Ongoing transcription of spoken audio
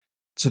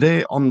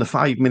Today on the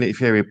 5 Minute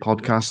Theory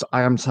podcast,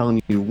 I am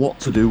telling you what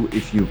to do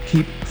if you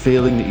keep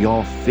failing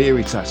your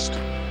theory test.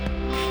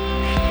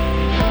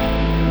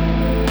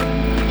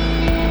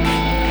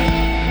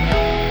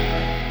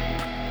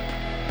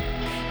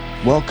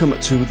 Welcome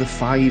to the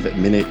 5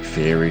 Minute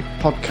Theory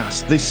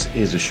podcast. This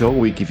is a show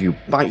where we give you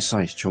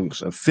bite-sized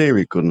chunks of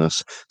theory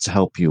goodness to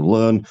help you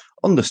learn,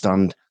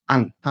 understand,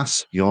 and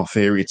pass your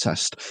theory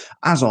test.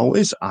 As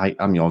always, I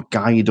am your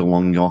guide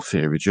along your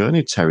theory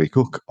journey, Terry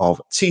Cook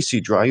of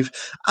TC Drive.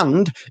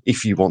 And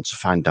if you want to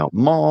find out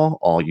more,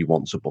 or you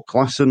want to book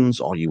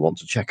lessons, or you want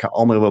to check out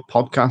all my other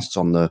podcasts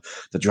on the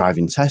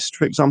driving test,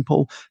 for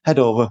example, head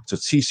over to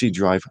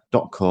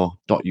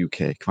tcdrive.co.uk. You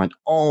can find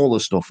all the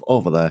stuff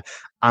over there,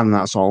 and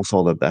that's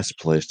also the best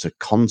place to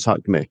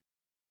contact me.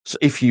 So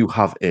if you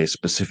have a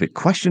specific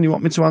question you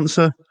want me to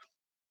answer,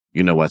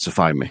 you know where to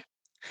find me.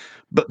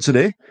 But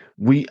today,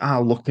 we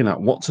are looking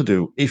at what to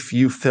do if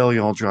you fail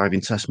your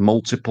driving test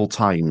multiple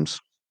times,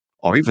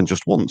 or even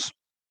just once.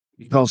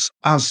 Because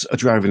as a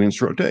driving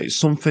instructor, it's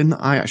something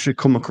I actually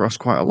come across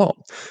quite a lot,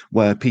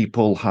 where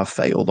people have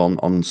failed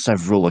on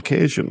several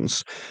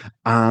occasions.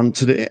 And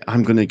today,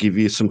 I'm going to give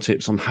you some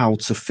tips on how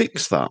to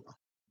fix that.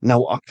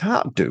 Now, what I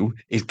can't do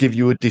is give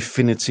you a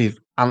definitive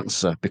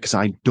answer because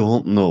I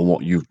don't know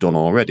what you've done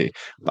already,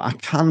 but I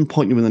can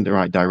point you in the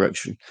right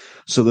direction.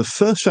 So the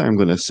first thing I'm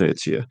going to say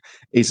to you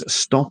is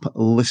stop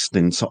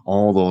listening to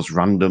all those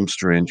random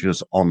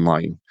strangers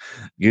online.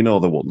 You know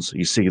the ones,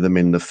 you see them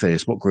in the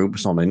Facebook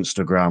groups on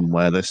Instagram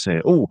where they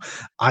say, oh,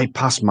 I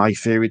passed my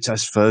theory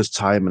test first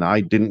time and I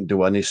didn't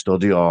do any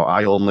study, or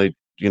I only,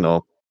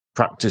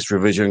 practice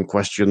revision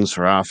questions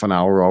for half an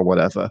hour or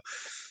whatever.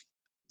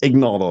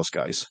 Ignore those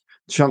guys.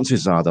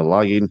 Chances are they're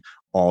lying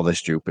or they're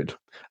stupid.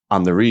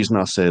 And the reason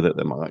I say that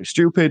they might be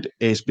stupid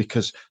is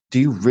because do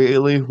you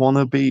really want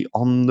to be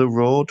on the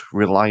road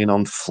relying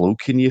on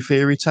fluking your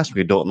theory test?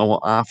 We don't know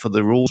what half of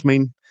the rules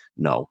mean.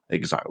 No,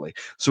 exactly.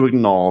 So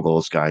ignore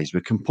those guys. We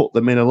can put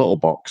them in a little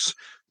box,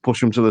 push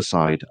them to the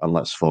side, and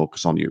let's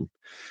focus on you.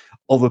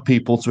 Other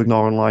people to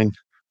ignore online,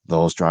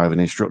 those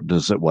driving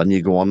instructors that when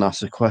you go on and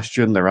ask a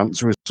question, their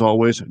answer is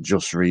always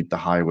just read the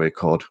highway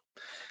code.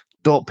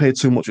 Don't pay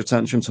too much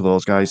attention to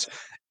those guys.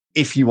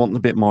 If you want a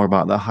bit more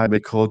about the highway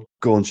code,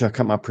 go and check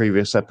out my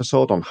previous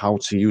episode on how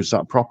to use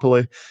that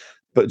properly.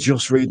 But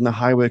just reading the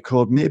highway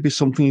code may be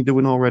something you're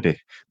doing already.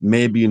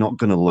 Maybe you're not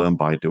going to learn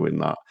by doing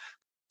that.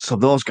 So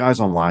those guys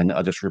online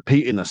are just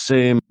repeating the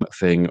same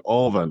thing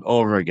over and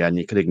over again.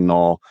 You can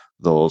ignore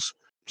those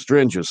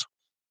strangers.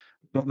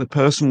 But the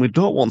person we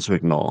don't want to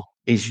ignore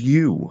is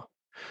you.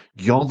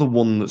 You're the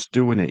one that's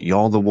doing it.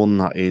 You're the one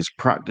that is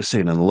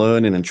practicing and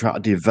learning and trying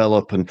to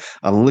develop and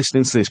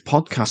listening to this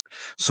podcast.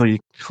 So you're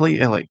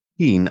clearly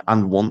keen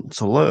and want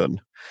to learn.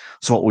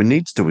 So what we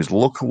need to do is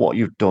look at what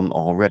you've done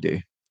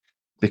already,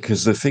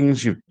 because the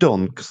things you've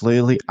done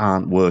clearly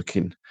aren't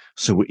working.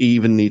 So we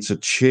even need to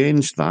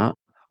change that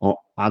or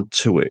add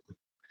to it.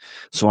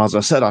 So as I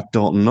said, I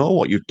don't know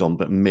what you've done,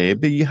 but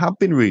maybe you have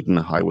been reading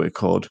the highway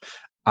code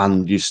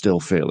and you're still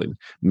failing.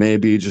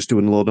 Maybe you're just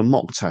doing a load of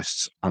mock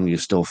tests and you're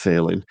still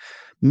failing.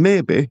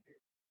 Maybe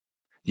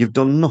you've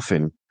done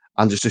nothing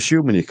and just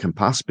assuming you can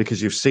pass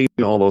because you've seen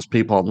all those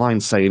people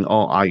online saying,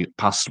 oh, I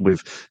passed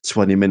with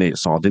 20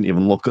 minutes or I didn't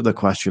even look at the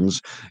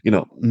questions.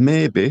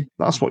 Maybe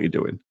that's what you're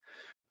doing.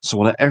 So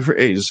whatever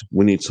it is,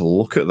 we need to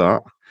look at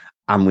that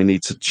and we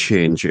need to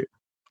change it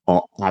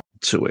or add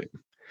to it.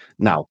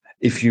 Now,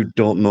 if you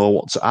don't know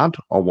what to add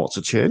or what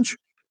to change,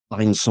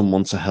 find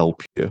someone to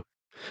help you.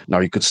 Now,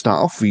 you could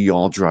start off with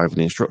your driving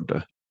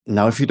instructor.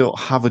 Now, if you don't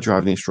have a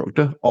driving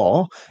instructor,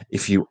 or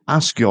if you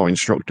ask your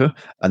instructor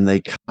and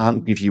they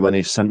can't give you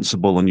any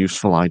sensible and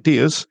useful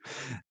ideas,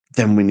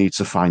 then we need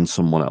to find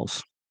someone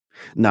else.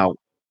 Now,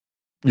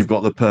 you've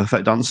got the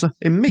perfect answer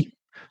in me.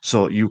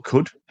 So you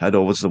could head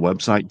over to the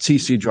website,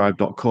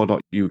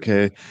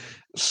 tcdrive.co.uk,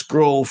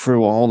 scroll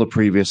through all the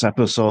previous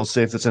episodes,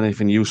 see if there's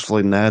anything useful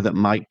in there that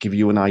might give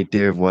you an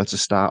idea of where to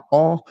start,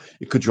 or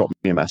you could drop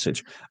me a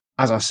message.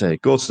 As I say,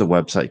 go to the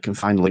website, you can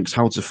find links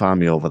how to find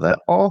me over there,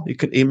 or you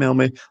can email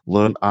me,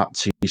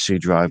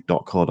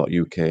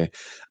 learn@tcdrive.co.uk,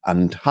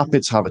 and happy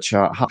to have a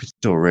chat, happy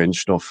to arrange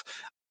stuff,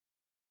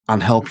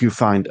 and help you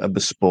find a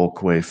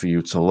bespoke way for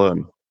you to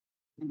learn.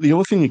 The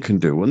other thing you can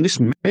do, and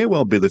this may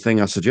well be the thing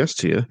I suggest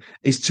to you,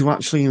 is to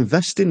actually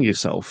invest in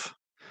yourself.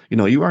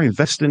 You are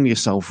investing in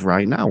yourself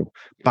right now.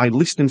 By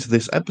listening to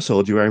this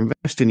episode, you are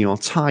investing your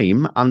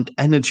time and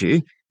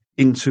energy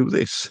into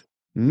this.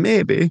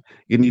 Maybe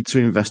you need to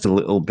invest a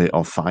little bit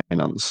of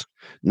finance.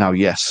 Now,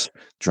 yes,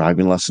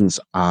 driving lessons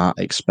are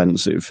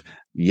expensive.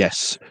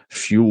 Yes,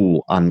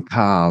 fuel and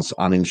cars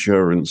and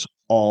insurance,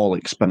 all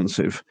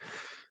expensive.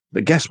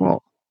 But guess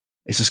what?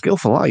 It's a skill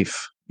for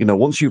life.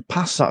 Once you've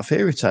passed that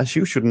theory test,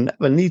 you should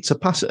never need to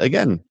pass it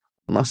again,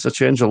 unless they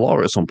change the law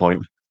at some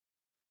point.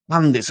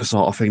 And it's the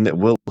sort of thing that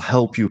will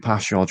help you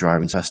pass your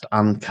driving test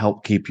and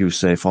help keep you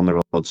safe on the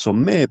road. So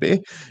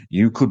maybe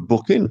you could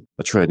book in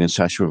a training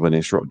session with an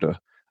instructor.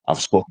 I've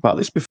spoke about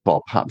this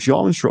before. Perhaps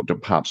your instructor,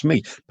 perhaps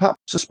me,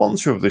 perhaps a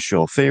sponsor of the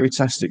show, Theory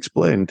Test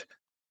Explained.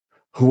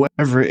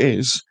 Whoever it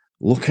is,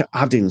 look at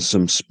adding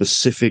some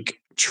specific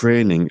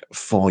training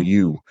for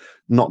you,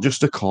 not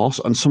just a course.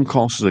 And some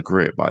courses are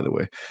great, by the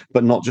way,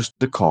 but not just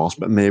the course,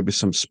 but maybe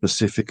some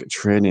specific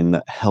training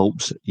that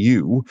helps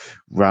you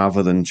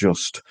rather than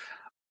just,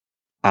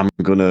 I'm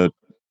going to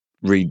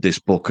read this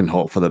book and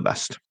hope for the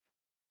best.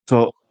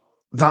 So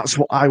that's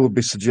what I would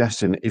be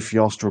suggesting if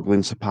you're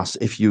struggling to pass,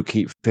 if you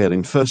keep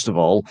failing. First of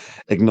all,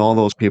 ignore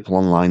those people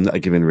online that are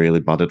giving really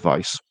bad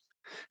advice.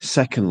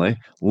 Secondly,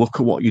 look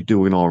at what you're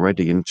doing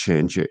already and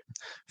change it.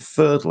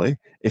 Thirdly,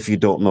 if you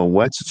don't know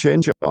where to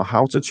change it or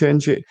how to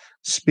change it,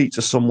 speak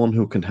to someone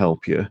who can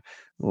help you.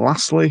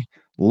 Lastly,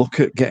 look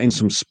at getting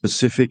some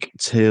specific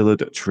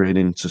tailored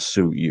training to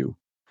suit you.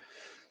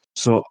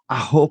 So I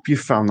hope you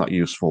found that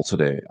useful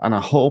today, and I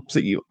hope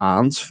that you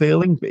aren't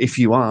failing. But if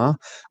you are,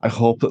 I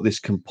hope that this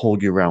can pull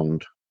you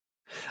round.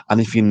 And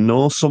if you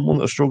know someone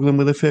that's struggling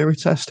with a theory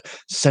test,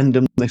 send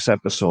them this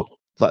episode.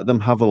 Let them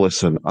have a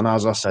listen. And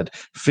as I said,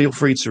 feel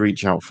free to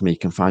reach out for me. You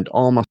can find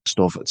all my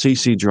stuff at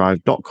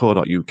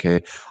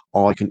tcdrive.co.uk,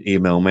 or you can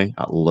email me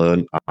at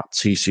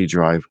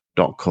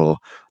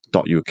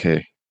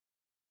learn@tcdrive.co.uk.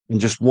 And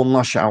just one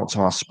last shout out to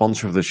our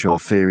sponsor of the show,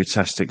 Theory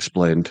Test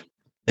Explained.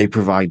 They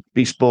provide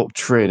bespoke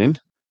training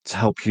to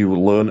help you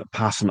learn,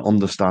 pass, and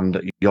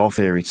understand your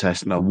theory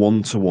test in a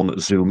one-to-one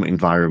Zoom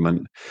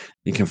environment.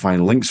 You can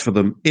find links for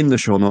them in the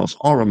show notes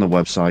or on the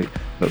website.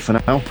 But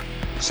for now,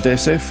 stay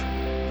safe,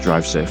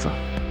 drive safer.